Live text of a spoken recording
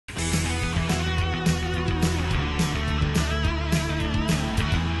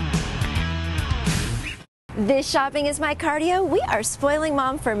This shopping is my cardio. We are spoiling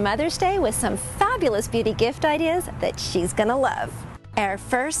Mom for Mother's Day with some fabulous beauty gift ideas that she's gonna love. Our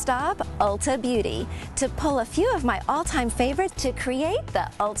first stop, Ulta Beauty, to pull a few of my all-time favorites to create the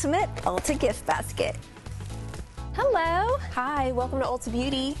ultimate Ulta gift basket. Hello. Hi, welcome to Ulta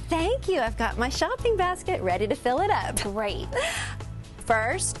Beauty. Thank you. I've got my shopping basket ready to fill it up. Great.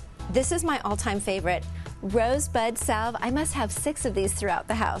 First, this is my all-time favorite, Rosebud Salve. I must have 6 of these throughout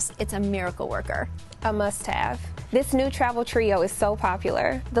the house. It's a miracle worker. A must-have. This new travel trio is so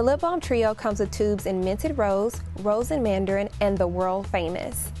popular. The lip balm trio comes with tubes in Minted Rose, Rose and Mandarin, and the world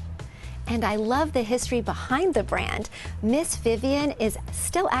famous. And I love the history behind the brand. Miss Vivian is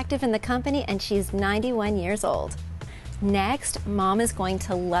still active in the company and she's 91 years old. Next, Mom is going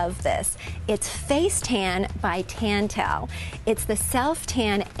to love this. It's Face Tan by Tantal. It's the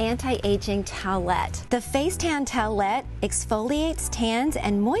self-tan anti-aging towelette. The Face Tan towelette exfoliates, tans,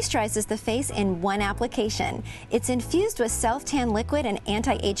 and moisturizes the face in one application. It's infused with self-tan liquid and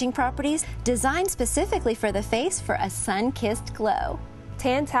anti-aging properties designed specifically for the face for a sun-kissed glow.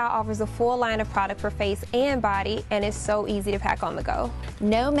 Tantal offers a full line of product for face and body, and it's so easy to pack on the go.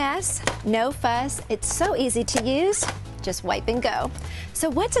 No mess, no fuss. It's so easy to use. Just wipe and go. So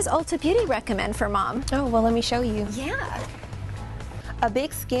what does Ulta Beauty recommend for Mom? Oh, well, let me show you. Yeah. A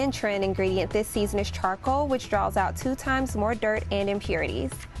big skin trend ingredient this season is charcoal, which draws out 2 times more dirt and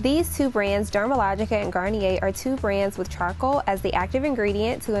impurities. These 2 brands, Dermalogica and Garnier, are 2 brands with charcoal as the active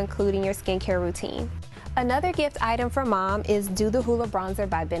ingredient to include in your skincare routine. Another gift item for Mom is Do the Hula Bronzer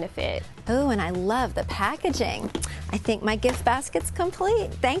by Benefit. Oh, and I love the packaging. I think my gift basket's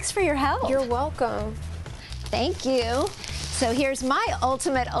complete. Thanks for your help. You're welcome. Thank you. So here's my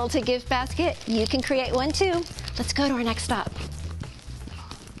ultimate Ulta gift basket. You can create one too. Let's go to our next stop.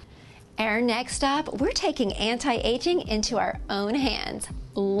 Our next stop, we're taking anti-aging into our own hands,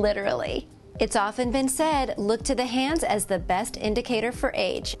 literally. It's often been said, look to the hands as the best indicator for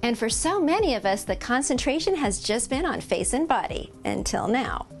age. And for so many of us, the concentration has just been on face and body, until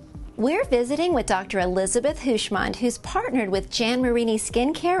now. We're visiting with Dr. Elizabeth Hushmand, who's partnered with Jan Marini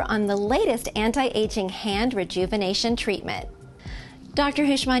Skincare on the latest anti-aging hand rejuvenation treatment. Dr.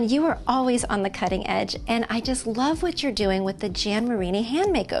 Hushmand, you are always on the cutting edge, and I just love what you're doing with the Jan Marini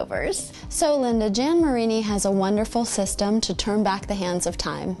hand makeovers. So, Linda, Jan Marini has a wonderful system to turn back the hands of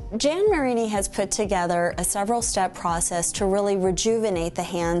time. Jan Marini has put together a several-step process to really rejuvenate the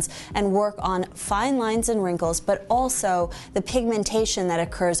hands and work on fine lines and wrinkles, but also the pigmentation that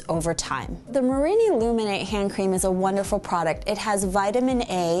occurs over time. The Marini Illuminate Hand Cream is a wonderful product. It has vitamin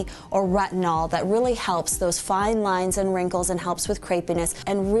A or retinol that really helps those fine lines and wrinkles and helps with crepiness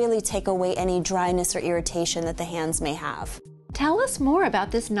and really take away any dryness or irritation that the hands may have. Tell us more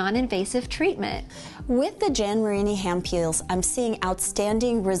about this non-invasive treatment. With the Jan Marini hand peels, I'm seeing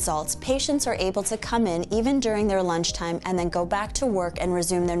outstanding results. Patients are able to come in even during their lunchtime and then go back to work and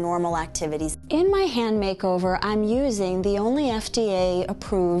resume their normal activities. In my hand makeover, I'm using the only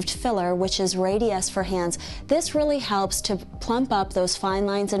FDA-approved filler, which is Radiesse for Hands. This really helps to plump up those fine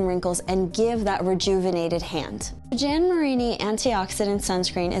lines and wrinkles and give that rejuvenated hand. Jan Marini Antioxidant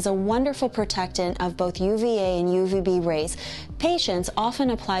Sunscreen is a wonderful protectant of both UVA and UVB rays. Patients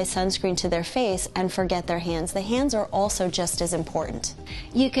often apply sunscreen to their face and forget their hands. The hands are also just as important.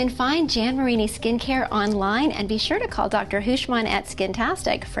 You can find Jan Marini Skincare online and be sure to call Dr. Hushman at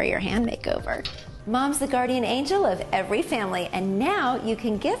Skintastic for your hand makeover. Mom's the guardian angel of every family, and now you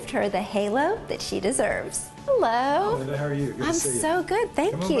can gift her the halo that she deserves. Hello. Linda, how are you? Good I'm to see you. so good,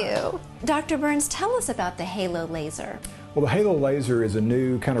 thank Come on you. Dr. Burns, tell us about the Halo laser. Well, the Halo laser is a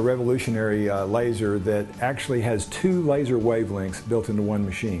new kind of revolutionary laser that actually has 2 laser wavelengths built into one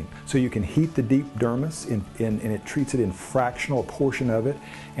machine. So you can heat the deep dermis and it treats it in fractional portion of it,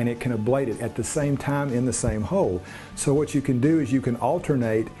 and it can ablate it at the same time in the same hole. So what you can do is you can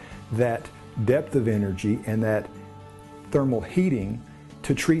alternate that depth of energy and that thermal heating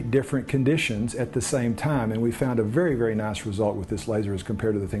to treat different conditions at the same time, and we found a very, very nice result with this laser as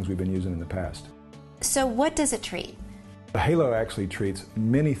compared to the things we've been using in the past. So what does it treat? The Halo actually treats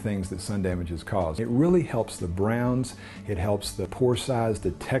many things that sun damages cause. It really helps the browns, it helps the pore size,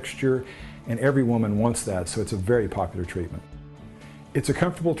 the texture, and every woman wants that, so it's a very popular treatment. It's a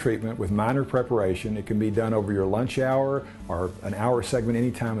comfortable treatment with minor preparation. It can be done over your lunch hour or an hour segment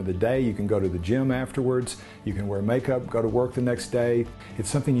any time of the day. You can go to the gym afterwards. You can wear makeup, go to work the next day. It's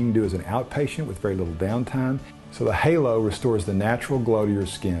something you can do as an outpatient with very little downtime. So the Halo restores the natural glow to your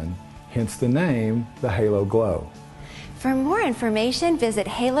skin, hence the name, the Halo Glow. For more information, visit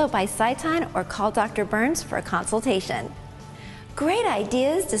Halo by Sciton or call Dr. Burns for a consultation. Great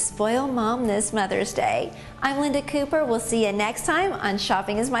ideas to spoil mom this Mother's Day. I'm Linda Cooper. We'll see you next time on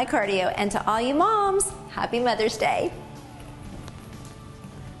Shopping is My Cardio. And to all you moms, happy Mother's Day.